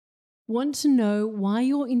Want to know why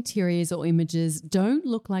your interiors or images don't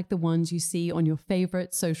look like the ones you see on your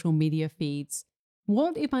favorite social media feeds?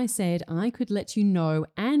 What if I said I could let you know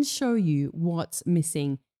and show you what's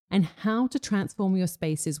missing and how to transform your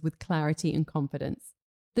spaces with clarity and confidence?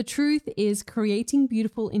 The truth is, creating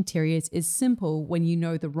beautiful interiors is simple when you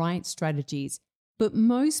know the right strategies, but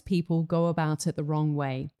most people go about it the wrong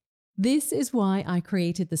way. This is why I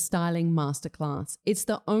created the Styling Masterclass. It's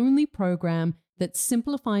the only program that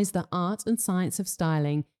simplifies the art and science of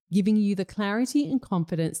styling, giving you the clarity and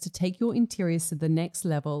confidence to take your interiors to the next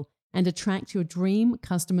level and attract your dream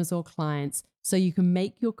customers or clients so you can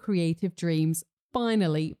make your creative dreams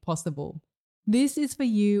finally possible. This is for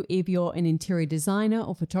you if you're an interior designer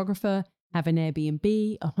or photographer, have an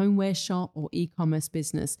Airbnb, a homeware shop, or e-commerce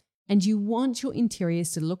business, and you want your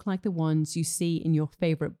interiors to look like the ones you see in your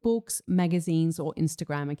favorite books, magazines, or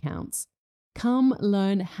Instagram accounts. Come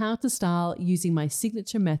learn how to style using my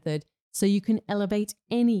signature method so you can elevate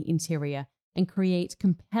any interior and create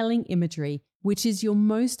compelling imagery, which is your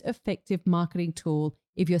most effective marketing tool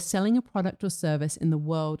if you're selling a product or service in the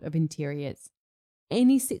world of interiors.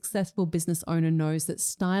 Any successful business owner knows that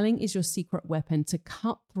styling is your secret weapon to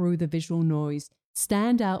cut through the visual noise,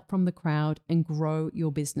 stand out from the crowd, and grow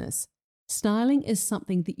your business. Styling is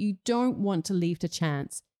something that you don't want to leave to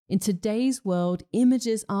chance. In today's world,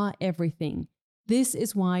 images are everything. This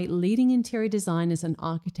is why leading interior designers and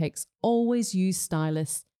architects always use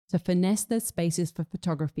stylists to finesse their spaces for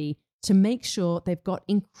photography to make sure they've got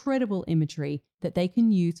incredible imagery that they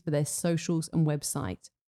can use for their socials and website.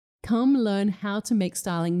 Come learn how to make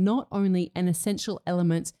styling not only an essential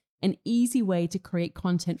element, an easy way to create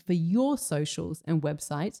content for your socials and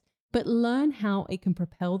websites, but learn how it can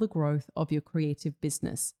propel the growth of your creative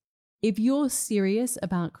business. If you're serious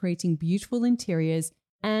about creating beautiful interiors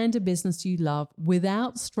and a business you love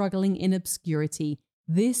without struggling in obscurity,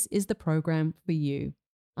 this is the program for you.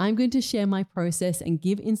 I'm going to share my process and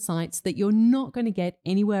give insights that you're not going to get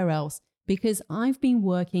anywhere else because I've been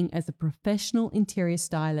working as a professional interior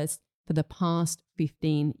stylist for the past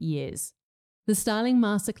 15 years. The Styling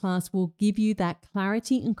Masterclass will give you that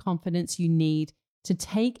clarity and confidence you need to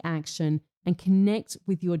take action and connect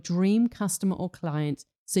with your dream customer or client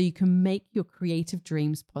so you can make your creative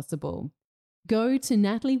dreams possible. Go to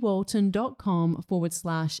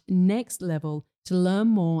nataliewalton.com/next level to learn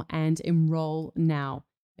more and enroll now.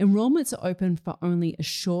 Enrollments are open for only a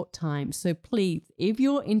short time, so please, if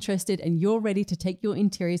you're interested and you're ready to take your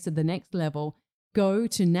interiors to the next level, go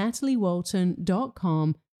to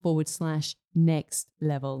nataliewalton.com/next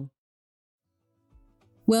level.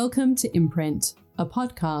 Welcome to Imprint, a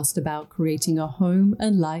podcast about creating a home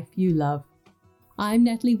and life you love. I'm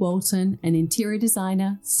Natalie Walton, an interior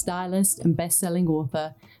designer, stylist, and best-selling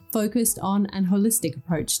author focused on an holistic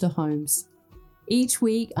approach to homes. Each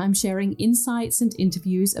week, I'm sharing insights and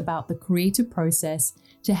interviews about the creative process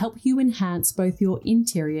to help you enhance both your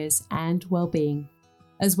interiors and well-being,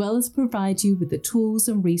 as well as provide you with the tools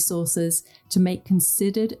and resources to make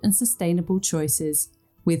considered and sustainable choices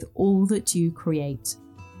with all that you create.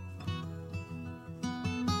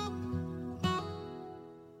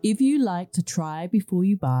 If you like to try before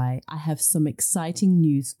you buy, I have some exciting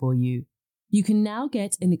news for you. You can now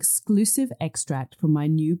get an exclusive extract from my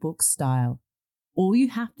new book, Style. All you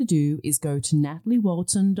have to do is go to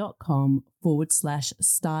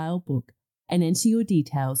nataliewalton.com/stylebook and enter your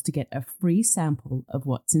details to get a free sample of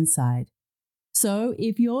what's inside. So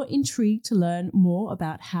if you're intrigued to learn more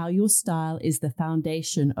about how your style is the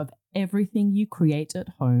foundation of everything you create at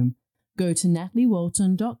home, go to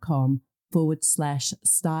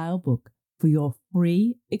nataliewalton.com/stylebook for your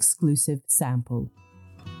free exclusive sample.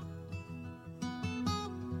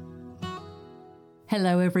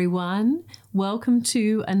 Hello everyone, welcome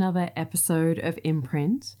to another episode of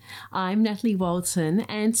Imprint. I'm Natalie Walton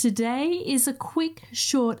and today is a quick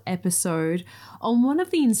short episode on one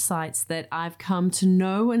of the insights that I've come to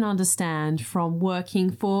know and understand from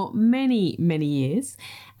working for many years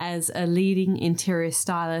as a leading interior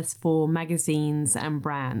stylist for magazines and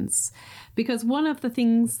brands. Because one of the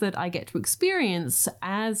things that I get to experience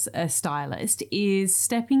as a stylist is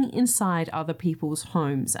stepping inside other people's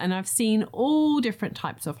homes. And I've seen all different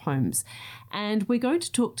types of homes. And we're going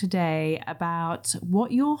to talk today about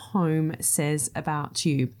what your home says about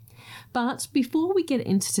you. But before we get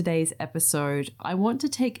into today's episode, I want to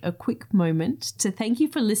take a quick moment to thank you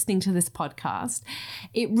for listening to this podcast.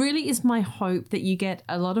 It really is my hope that you get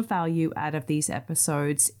a lot of value out of these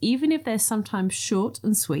episodes, even if they're sometimes short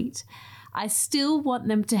and sweet. I still want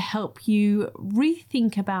them to help you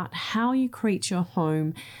rethink about how you create your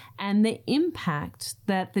home and the impact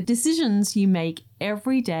that the decisions you make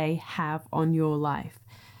every day have on your life.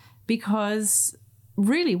 because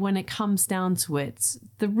really, when it comes down to it,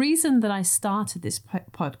 the reason that I started this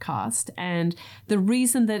podcast and the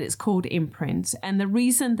reason that it's called Imprint and the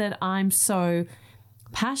reason that I'm so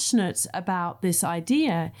passionate about this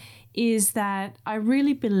idea is that I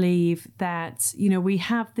really believe that, we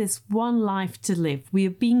have this one life to live. We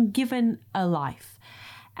have been given a life.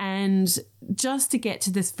 And just to get to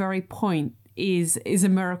this very point is a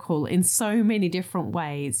miracle in so many different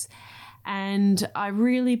ways. And I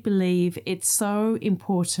really believe it's so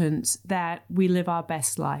important that we live our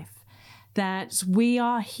best life, that we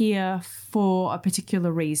are here for a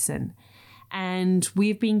particular reason. And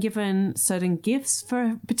we've been given certain gifts for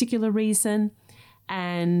a particular reason.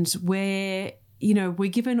 And we're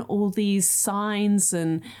given all these signs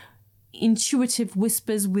and intuitive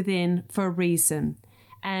whispers within for a reason.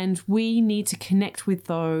 And we need to connect with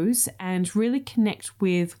those and really connect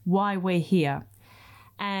with why we're here.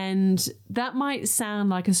 And that might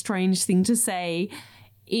sound like a strange thing to say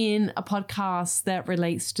in a podcast that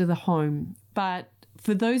relates to the home. But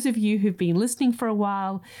for those of you who've been listening for a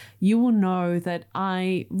while, you will know that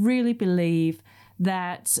I really believe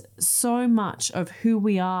that so much of who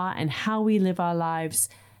we are and how we live our lives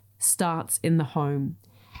starts in the home.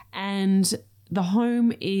 And the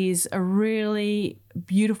home is a really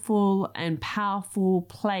beautiful and powerful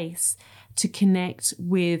place to connect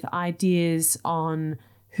with ideas on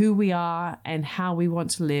who we are and how we want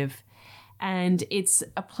to live. And it's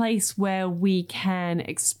a place where we can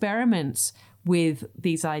experiment with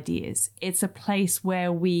these ideas. It's a place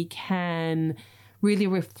where we can really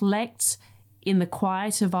reflect in the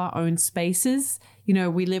quiet of our own spaces.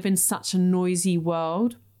 We live in such a noisy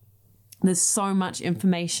world. There's so much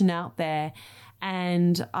information out there.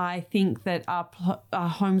 And I think that our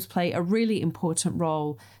homes play a really important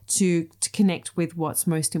role to connect with what's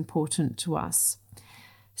most important to us.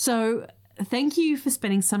 So thank you for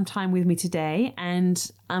spending some time with me today.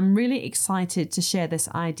 And I'm really excited to share this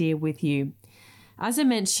idea with you. As I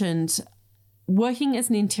mentioned, working as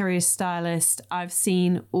an interior stylist, I've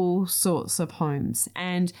seen all sorts of homes,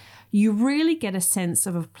 and you really get a sense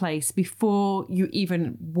of a place before you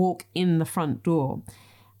even walk in the front door.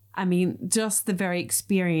 I mean, just the very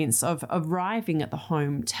experience of arriving at the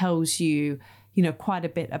home tells you, quite a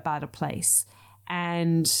bit about a place.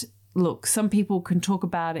 And look, some people can talk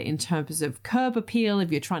about it in terms of curb appeal if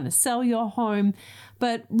you're trying to sell your home,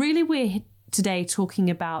 but really we're today talking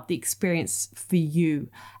about the experience for you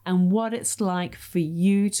and what it's like for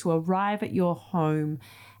you to arrive at your home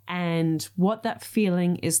and what that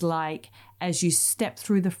feeling is like as you step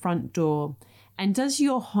through the front door. And does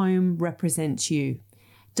your home represent you?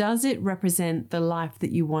 Does it represent the life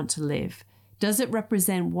that you want to live? Does it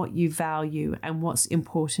represent what you value and what's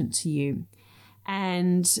important to you?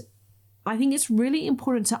 And I think it's really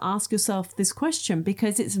important to ask yourself this question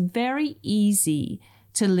because it's very easy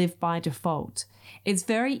to live by default. It's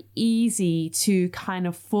very easy to kind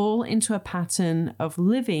of fall into a pattern of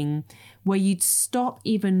living where you'd stop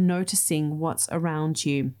even noticing what's around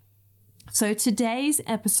you. So today's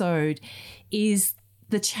episode is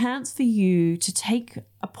the chance for you to take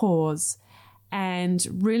a pause and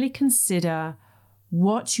really consider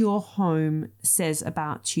what your home says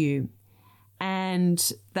about you.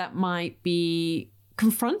 And that might be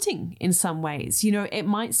confronting in some ways. It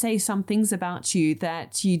might say some things about you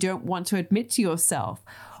that you don't want to admit to yourself,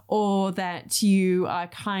 or that you are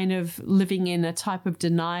kind of living in a type of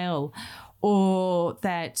denial, or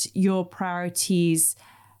that your priorities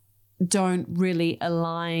don't really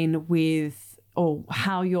align with or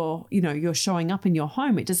how you're showing up in your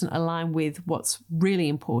home. It doesn't align with what's really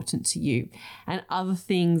important to you, and other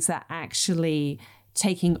things are actually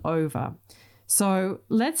taking over. So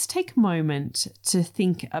let's take a moment to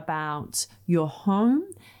think about your home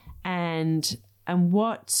and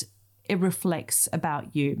what it reflects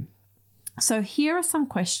about you. So here are some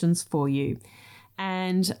questions for you.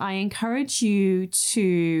 And I encourage you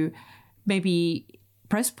to maybe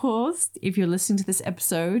press pause if you're listening to this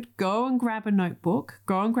episode, go and grab a notebook,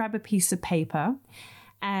 go and grab a piece of paper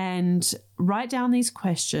and write down these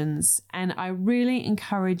questions. And I really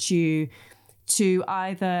encourage you to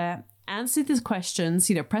either answer these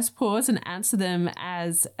questions, press pause and answer them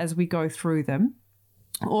as we go through them,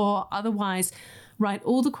 or otherwise write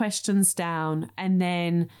all the questions down. And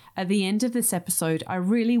then at the end of this episode, I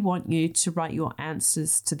really want you to write your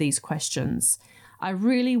answers to these questions. I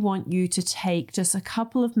really want you to take just a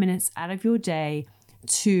couple of minutes out of your day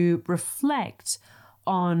to reflect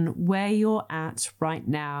on where you're at right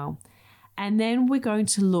now. And then we're going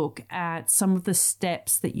to look at some of the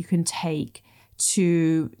steps that you can take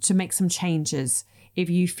to make some changes if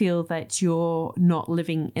you feel that you're not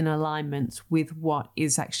living in alignment with what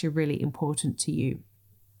is actually really important to you.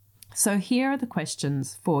 So here are the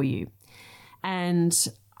questions for you. And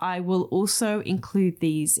I will also include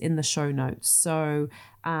these in the show notes. So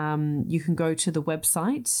you can go to the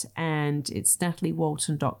website, and it's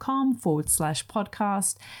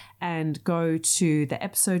nataliewalton.com/podcast, and go to the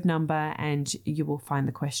episode number, and you will find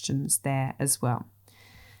the questions there as well.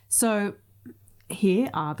 So here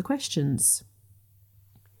are the questions.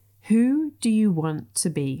 Who do you want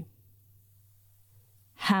to be?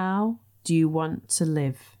 How do you want to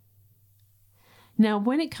live? Now,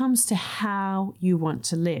 when it comes to how you want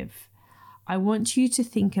to live, I want you to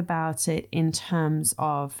think about it in terms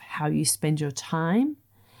of how you spend your time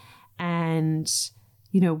and,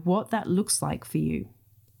 what that looks like for you.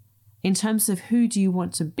 In terms of who do you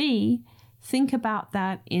want to be, think about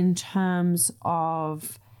that in terms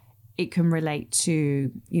of it can relate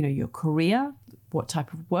to, your career, what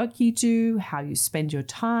type of work you do, how you spend your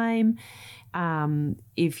time.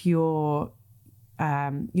 If you're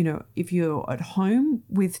at home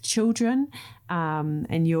with children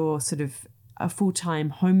and you're sort of a full-time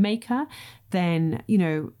homemaker, then,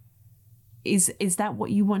 is that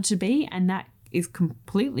what you want to be? And that is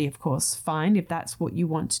completely, of course, fine if that's what you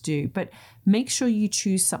want to do. But make sure you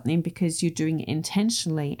choose something because you're doing it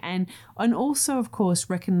intentionally. And also, of course,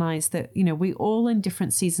 recognize that, we're all in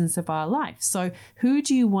different seasons of our life. So who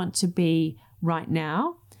do you want to be right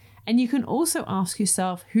now? And you can also ask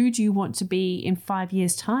yourself, who do you want to be in 5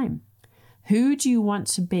 years' time? Who do you want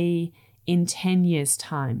to be in 10 years'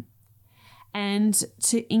 time? And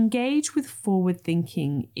to engage with forward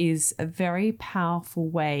thinking is a very powerful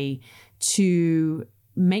way to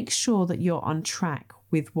make sure that you're on track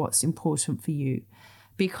with what's important for you.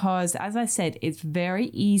 Because, as I said, it's very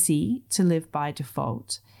easy to live by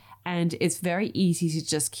default. And it's very easy to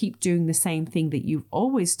just keep doing the same thing that you've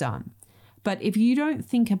always done. But if you don't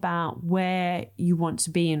think about where you want to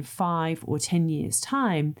be in 5 or 10 years'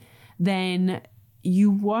 time, then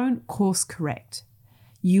you won't course correct.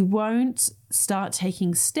 You won't start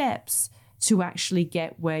taking steps to actually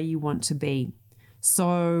get where you want to be.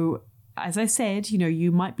 So, as I said,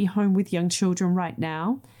 you might be home with young children right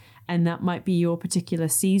now, and that might be your particular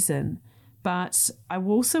season. But I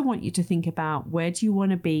also want you to think about, where do you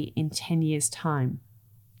want to be in 10 years' time?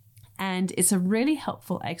 And it's a really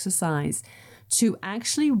helpful exercise to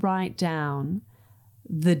actually write down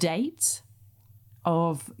the date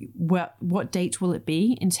of what date will it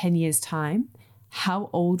be in 10 years' time? How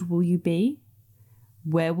old will you be?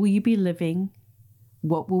 Where will you be living?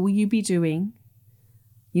 What will you be doing?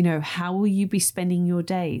 How will you be spending your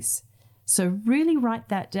days? So really write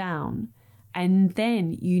that down. And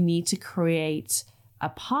then you need to create a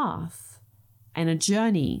path and a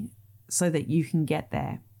journey so that you can get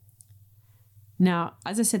there. Now,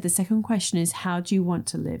 as I said, the second question is, how do you want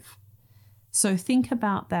to live? So think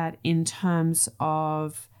about that in terms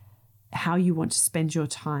of how you want to spend your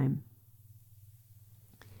time.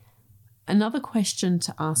 Another question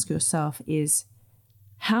to ask yourself is,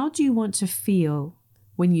 how do you want to feel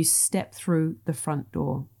when you step through the front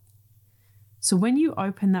door? So when you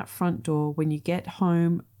open that front door, when you get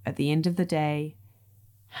home at the end of the day,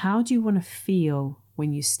 how do you want to feel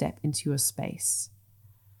when you step into your space?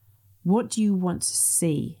 What do you want to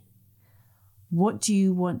see? What do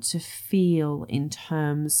you want to feel in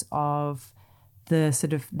terms of the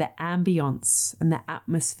ambience and the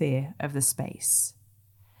atmosphere of the space?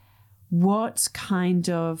 What kind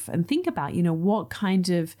of, and think about, what kind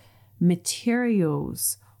of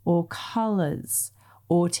materials or colors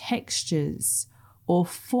or textures or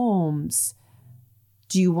forms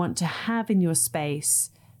do you want to have in your space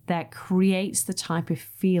that creates the type of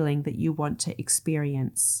feeling that you want to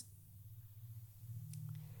experience?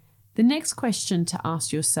 The next question to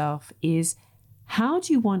ask yourself is, how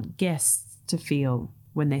do you want guests to feel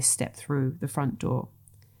when they step through the front door?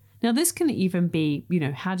 Now, this can even be,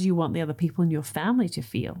 how do you want the other people in your family to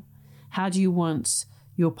feel? How do you want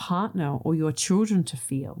your partner or your children to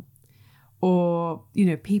feel? Or,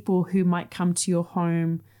 people who might come to your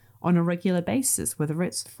home on a regular basis, whether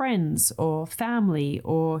it's friends or family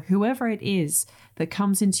or whoever it is that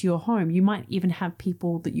comes into your home. You might even have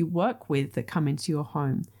people that you work with that come into your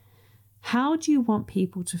home. How do you want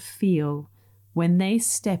people to feel when they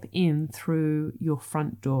step in through your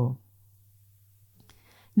front door?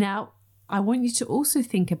 Now, I want you to also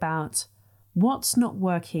think about what's not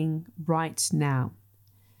working right now.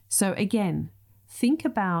 So again, think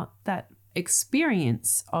about that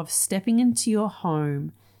experience of stepping into your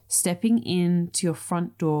home, stepping into your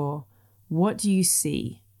front door. What do you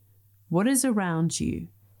see? What is around you?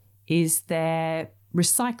 Is there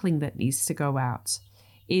recycling that needs to go out?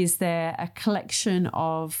 Is there a collection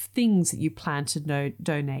of things that you plan to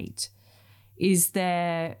donate? Is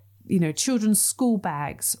there, children's school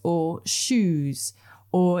bags or shoes?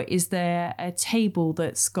 Or is there a table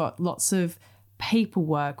that's got lots of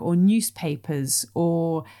paperwork or newspapers?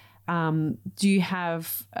 Or do you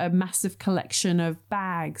have a massive collection of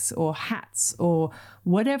bags or hats or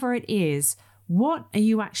whatever it is? What are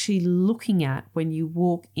you actually looking at when you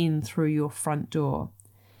walk in through your front door?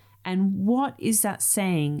 And what is that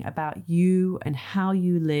saying about you and how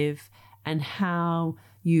you live and how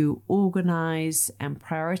you organize and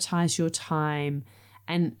prioritize your time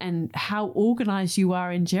and how organized you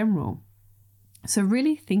are in general? So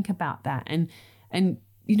really think about that and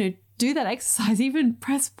do that exercise. Even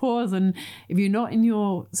press pause, and if you're not in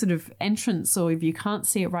your sort of entrance or if you can't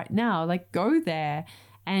see it right now, like go there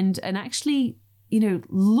and actually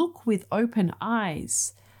look with open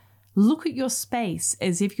eyes. Look at your space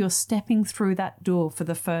as if you're stepping through that door for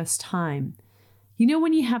the first time.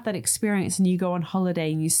 When you have that experience and you go on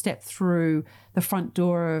holiday and you step through the front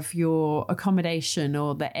door of your accommodation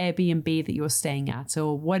or the Airbnb that you're staying at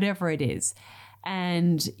or whatever it is,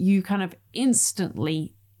 and you kind of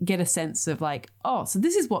instantly get a sense of like, oh, so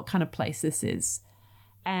this is what kind of place this is.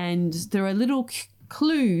 And there are little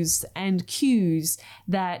clues and cues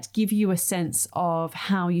that give you a sense of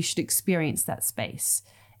how you should experience that space.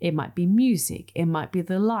 It might be music. It might be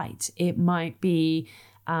the light. It might be,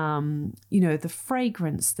 the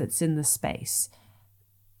fragrance that's in the space.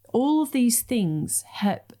 All of these things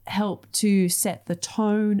help to set the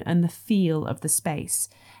tone and the feel of the space.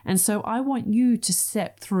 And so I want you to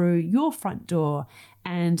step through your front door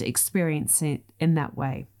and experience it in that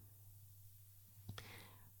way.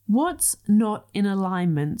 What's not in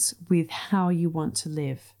alignment with how you want to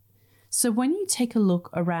live? So when you take a look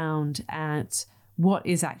around at what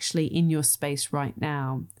is actually in your space right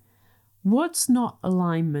now, what's not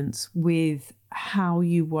alignment with how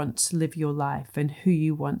you want to live your life and who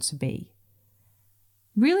you want to be?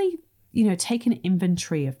 Really, take an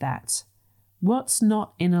inventory of that. What's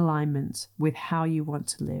not in alignment with how you want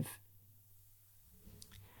to live?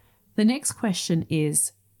 The next question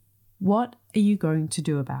is, what are you going to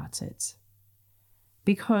do about it?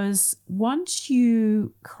 Because once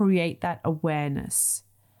you create that awareness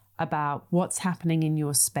about what's happening in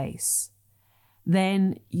your space,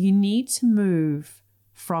 then you need to move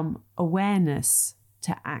from awareness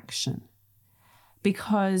to action.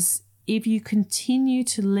 Because if you continue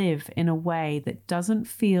to live in a way that doesn't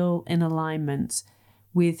feel in alignment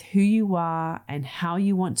with who you are and how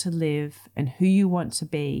you want to live and who you want to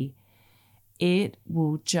be, it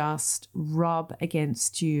will just rub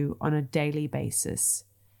against you on a daily basis.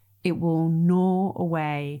 It will gnaw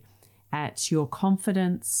away at your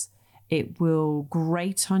confidence. It will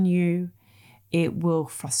grate on you. It will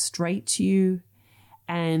frustrate you.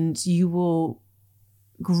 And you will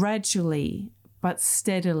gradually but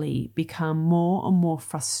steadily become more and more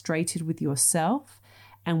frustrated with yourself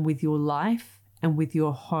and with your life and with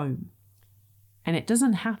your home. And it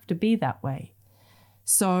doesn't have to be that way.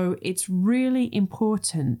 So it's really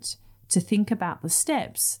important to think about the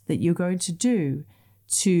steps that you're going to do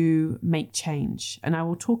to make change. And I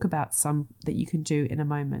will talk about some that you can do in a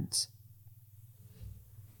moment.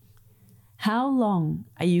 How long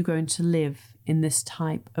are you going to live in this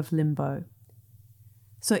type of limbo?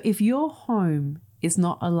 So if your home is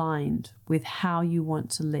not aligned with how you want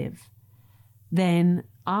to live, then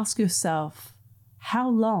ask yourself, how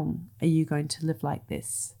long are you going to live like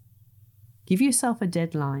this? Give yourself a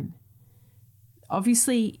deadline.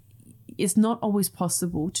 Obviously, it's not always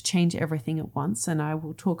possible to change everything at once, and I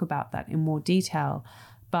will talk about that in more detail,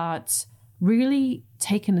 but really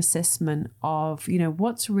take an assessment of,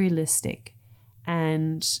 what's realistic.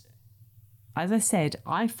 And as I said,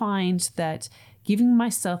 I find that giving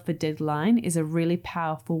myself a deadline is a really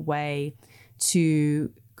powerful way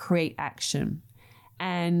to create action.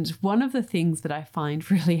 And one of the things that I find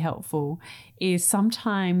really helpful is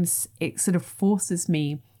sometimes it sort of forces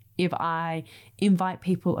me, if I invite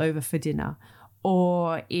people over for dinner,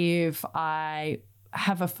 or if I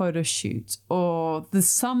have a photo shoot, or there's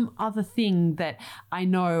some other thing that I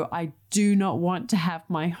know I do not want to have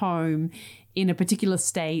my home in a particular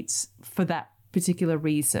state for that particular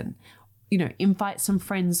reason. Invite some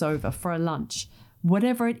friends over for a lunch,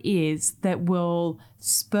 whatever it is that will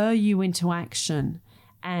spur you into action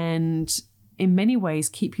and in many ways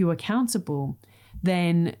keep you accountable,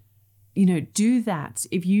 then do that.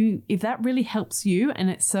 If that really helps you, and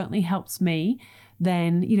it certainly helps me,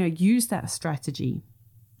 then use that strategy.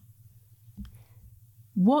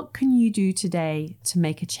 What can you do today to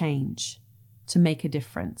make a change, to make a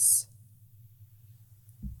difference?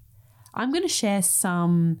 I'm going to share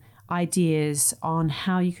some ideas on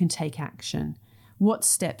how you can take action, what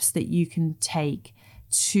steps that you can take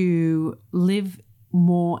to live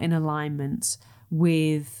more in alignment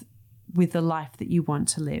with the life that you want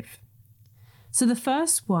to live. So the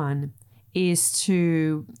first one is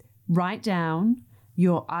to write down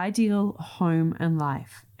your ideal home and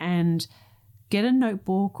life, and get a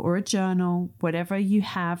notebook or a journal, whatever you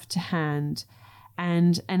have to hand,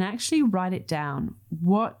 and actually write it down,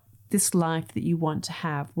 what this life that you want to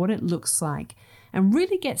have, what it looks like, and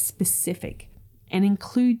really get specific and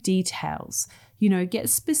include details. Get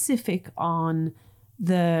specific on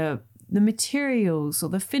the materials or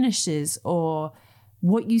the finishes, or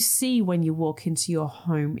what you see when you walk into your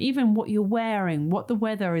home, even what you're wearing, what the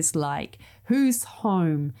weather is like, who's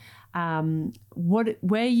home,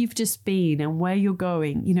 where you've just been and where you're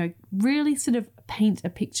going. Really sort of paint a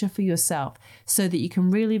picture for yourself so that you can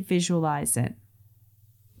really visualize it.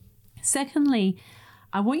 Secondly,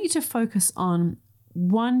 I want you to focus on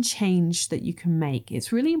one change that you can make.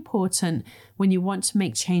 It's really important when you want to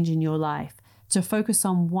make change in your life to focus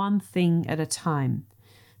on one thing at a time.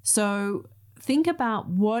 So think about,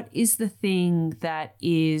 what is the thing that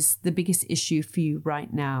is the biggest issue for you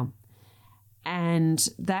right now? And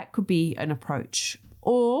that could be an approach.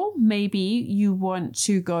 Or maybe you want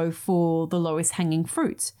to go for the lowest hanging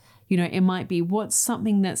fruit. It might be, what's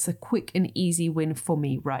something that's a quick and easy win for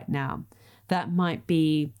me right now? That might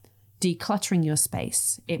be decluttering your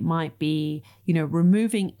space. It might be,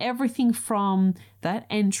 removing everything from that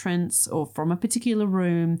entrance or from a particular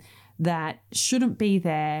room that shouldn't be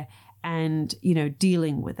there, and,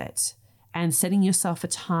 dealing with it and setting yourself a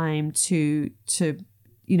time to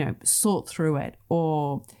sort through it,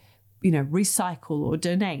 or, recycle or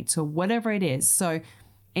donate or whatever it is. So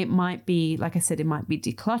it might be, like I said, it might be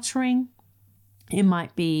decluttering. It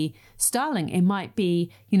might be styling. It might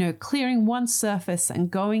be, clearing one surface and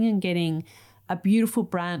going and getting a beautiful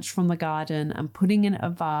branch from the garden and putting in a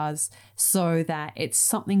vase so that it's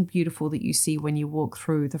something beautiful that you see when you walk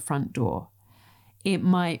through the front door. It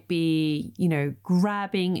might be,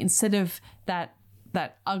 grabbing, instead of that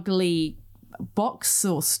ugly box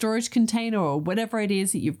or storage container or whatever it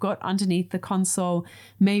is that you've got underneath the console,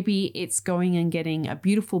 maybe it's going and getting a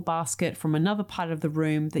beautiful basket from another part of the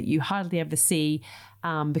room that you hardly ever see,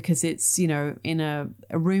 because it's, in a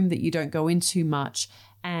room that you don't go into much,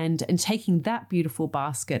 and taking that beautiful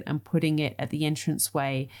basket and putting it at the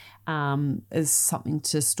entranceway as something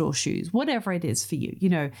to store shoes, whatever it is for you.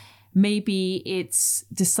 Maybe it's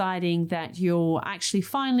deciding that you're actually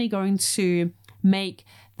finally going to make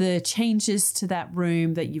the changes to that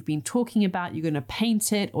room that you've been talking about. You're going to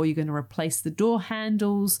paint it, or you're going to replace the door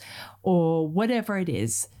handles, or whatever it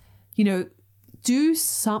is. Do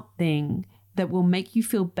something that will make you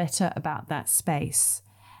feel better about that space,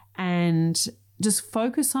 and just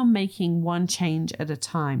focus on making one change at a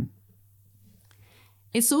time.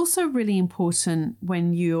 It's also really important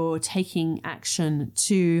when you're taking action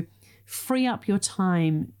to free up your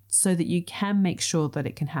time so that you can make sure that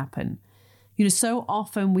it can happen. So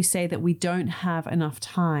often we say that we don't have enough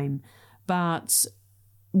time, but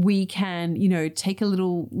we can, take a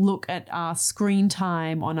little look at our screen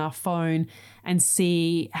time on our phone and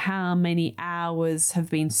see how many hours have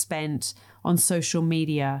been spent on social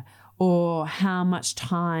media, or how much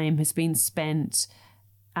time has been spent,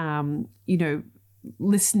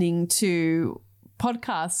 listening to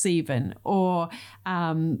podcasts even, or,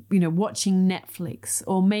 watching Netflix,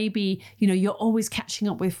 or maybe, you're always catching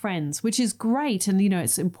up with friends, which is great. And,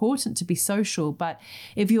 it's important to be social, but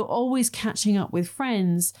if you're always catching up with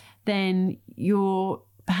friends, then you're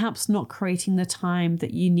perhaps not creating the time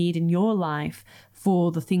that you need in your life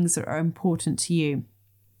for the things that are important to you.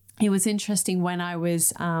 It was interesting when I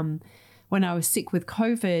was sick with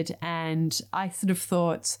COVID, and I sort of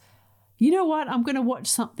thought, you know what, I'm going to watch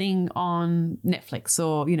something on Netflix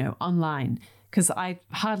or, online, because I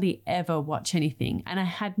hardly ever watch anything. And I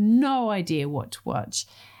had no idea what to watch.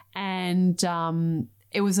 And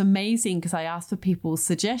it was amazing because I asked for people's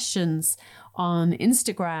suggestions on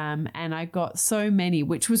Instagram, and I got so many,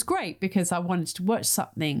 which was great because I wanted to watch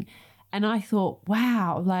something. And I thought,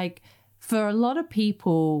 wow, like for a lot of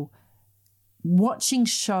people, watching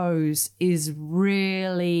shows is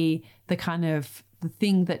really the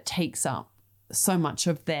thing that takes up so much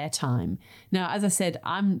of their time. Now, as I said,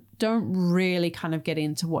 I don't really kind of get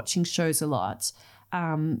into watching shows a lot.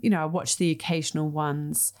 I watch the occasional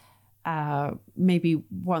ones, maybe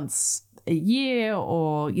once a year,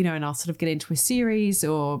 or, and I'll sort of get into a series,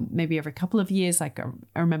 or maybe every couple of years. Like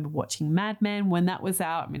I remember watching Mad Men when that was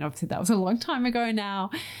out. I mean, obviously that was a long time ago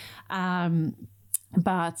now.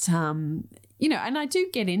 and I do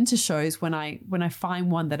get into shows when I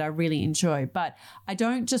find one that I really enjoy, but I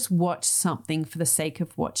don't just watch something for the sake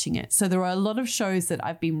of watching it. So there are a lot of shows that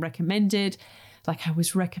I've been recommended. Like I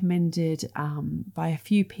was recommended by a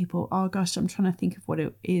few people. Oh gosh, I'm trying to think of what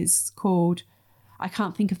it is called. I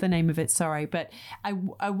can't think of the name of it, sorry. But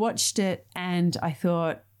I watched it and I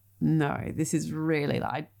thought, no, this is really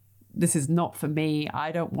this is not for me.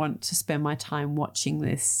 I don't want to spend my time watching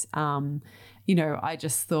this. I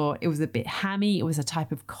just thought it was a bit hammy. It was a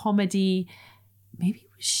type of comedy. Maybe it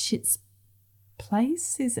was Schitt's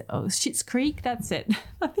Place. Is it? Oh, Schitt's Creek. That's it.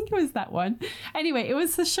 I think it was that one. Anyway, it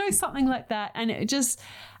was the show something like that. And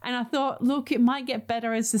I thought, look, it might get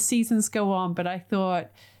better as the seasons go on. But I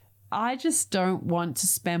thought, I just don't want to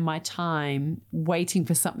spend my time waiting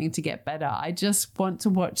for something to get better. I just want to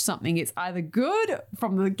watch something. It's either good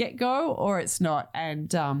from the get-go or it's not.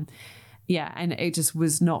 And and it just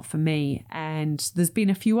was not for me. And there's been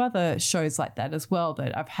a few other shows like that as well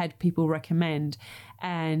that I've had people recommend.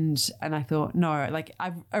 And I thought, no, like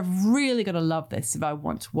I've really got to love this if I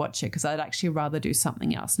want to watch it, because I'd actually rather do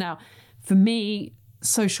something else. Now, for me,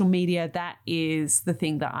 social media, that is the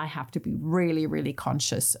thing that I have to be really, really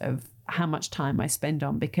conscious of how much time I spend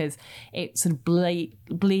on, because it sort of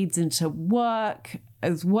bleeds into work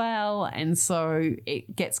as well. And so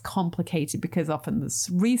it gets complicated because often there's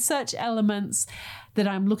research elements that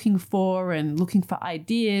I'm looking for and looking for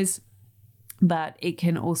ideas, but it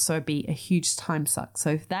can also be a huge time suck.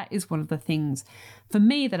 So that is one of the things for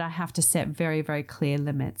me that I have to set very, very clear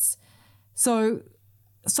limits. So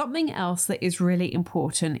something else that is really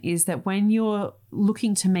important is that when you're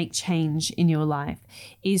looking to make change in your life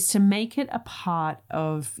is to make it a part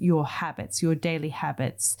of your habits, your daily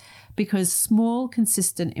habits, because small,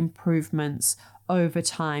 consistent improvements over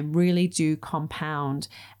time really do compound,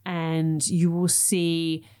 and you will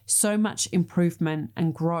see so much improvement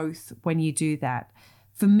and growth when you do that.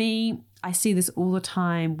 For me, I see this all the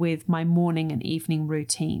time with my morning and evening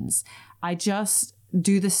routines. I just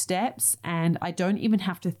do the steps and I don't even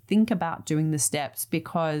have to think about doing the steps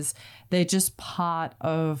because they're just part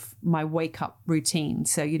of my wake up routine.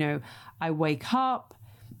 So, I wake up,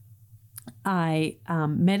 I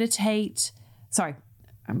meditate. Sorry,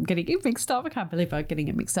 I'm getting it mixed up. I can't believe I'm getting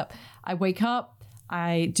it mixed up. I wake up,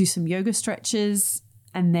 I do some yoga stretches,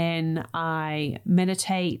 and then I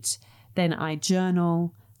meditate, then I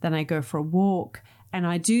journal, then I go for a walk. And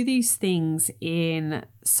I do these things in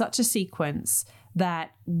such a sequence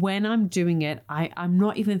that when I'm doing it, I'm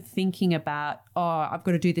not even thinking about, I've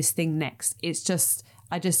got to do this thing next. It's just,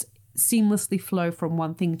 I just seamlessly flow from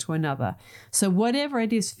one thing to another. So whatever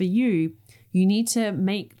it is for you, you need to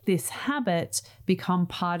make this habit become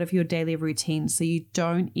part of your daily routine so you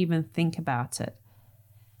don't even think about it.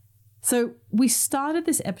 So we started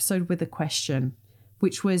this episode with a question,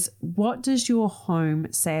 which was, what does your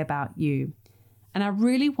home say about you? And I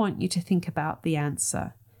really want you to think about the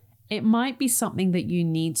answer. It might be something that you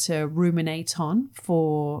need to ruminate on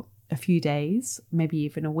for a few days, maybe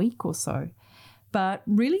even a week or so. But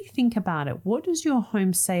really think about it. What does your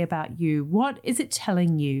home say about you? What is it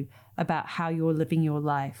telling you about how you're living your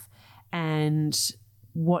life and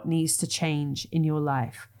what needs to change in your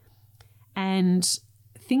life? And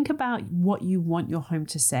think about what you want your home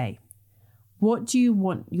to say. What do you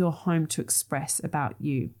want your home to express about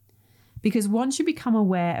you? Because once you become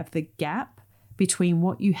aware of the gap between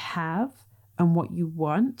what you have and what you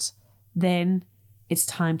want, then it's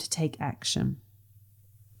time to take action.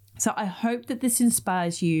 So I hope that this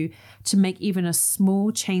inspires you to make even a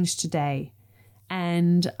small change today.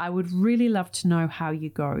 And I would really love to know how you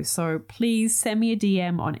go. So please send me a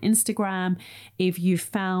DM on Instagram if you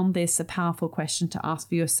found this a powerful question to ask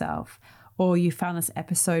for yourself, or you found this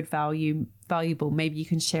episode valuable. Maybe you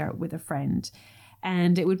can share it with a friend.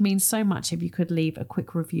 And it would mean so much if you could leave a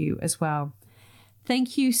quick review as well.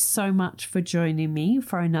 Thank you so much for joining me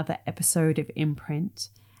for another episode of Imprint.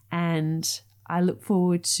 And I look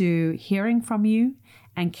forward to hearing from you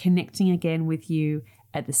and connecting again with you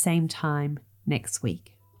at the same time next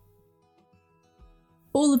week.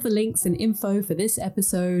 All of the links and info for this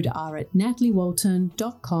episode are at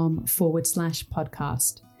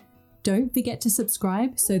nataliewalton.com/podcast. Don't forget to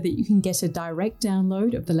subscribe so that you can get a direct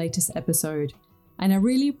download of the latest episode. And I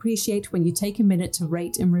really appreciate when you take a minute to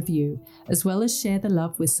rate and review, as well as share the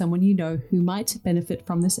love with someone you know who might benefit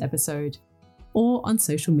from this episode, or on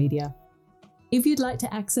social media. If you'd like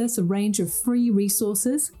to access a range of free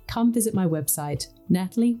resources, come visit my website,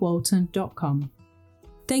 nataliewalton.com.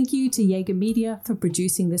 Thank you to Jaeger Media for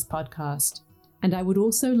producing this podcast. And I would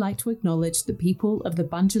also like to acknowledge the people of the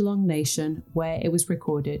Bundjalung Nation where it was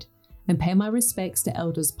recorded, and pay my respects to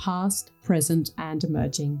elders past, present, and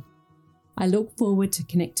emerging. I look forward to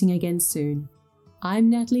connecting again soon. I'm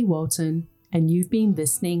Natalie Walton, and you've been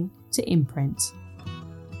listening to Imprint.